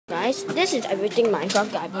guys, this is everything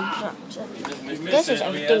Minecraft guy. This is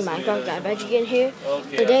everything Minecraft guy back again here.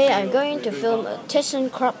 Today I'm going to film a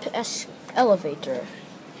ThyssenKrupp elevator.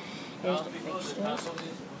 Here's the fixtures.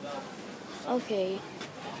 Okay,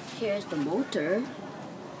 here's the motor.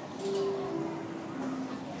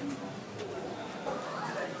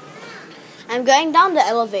 I'm going down the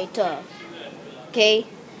elevator. Okay,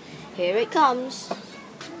 here it comes.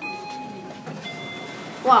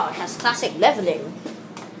 Wow, it has classic leveling.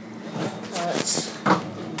 It's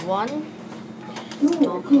one,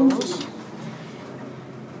 door close.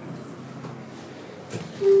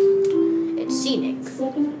 It's scenic.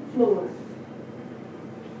 Second floor.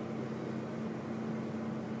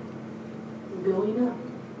 Going up.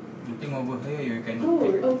 I think over here you can Door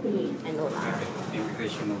take opening. I know that. the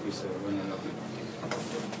immigration officer when you log in.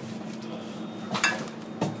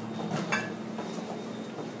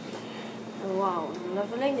 Wow,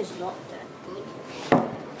 leveling is not that good.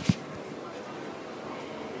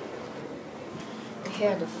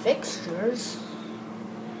 Here are the fixtures.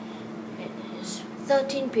 It is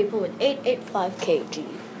 13 people with 885 kg.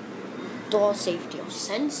 Door safety of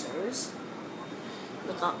sensors.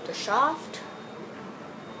 Look out the shaft.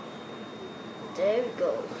 There we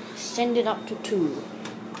go. Send it up to 2.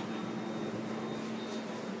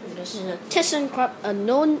 And this is a ThyssenKrupp, a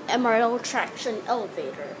known MRL traction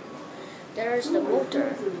elevator. There's the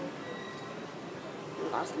motor.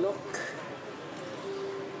 Last look.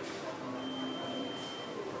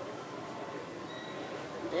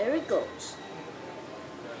 There it goes.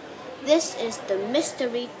 This is the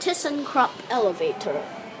mystery ThyssenKrupp elevator.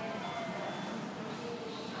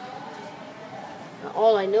 Now,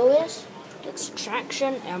 all I know is it's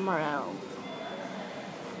traction MRL.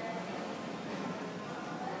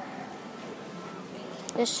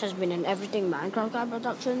 This has been an Everything Minecraft Guy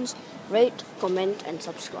Productions. Rate, comment, and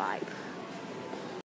subscribe.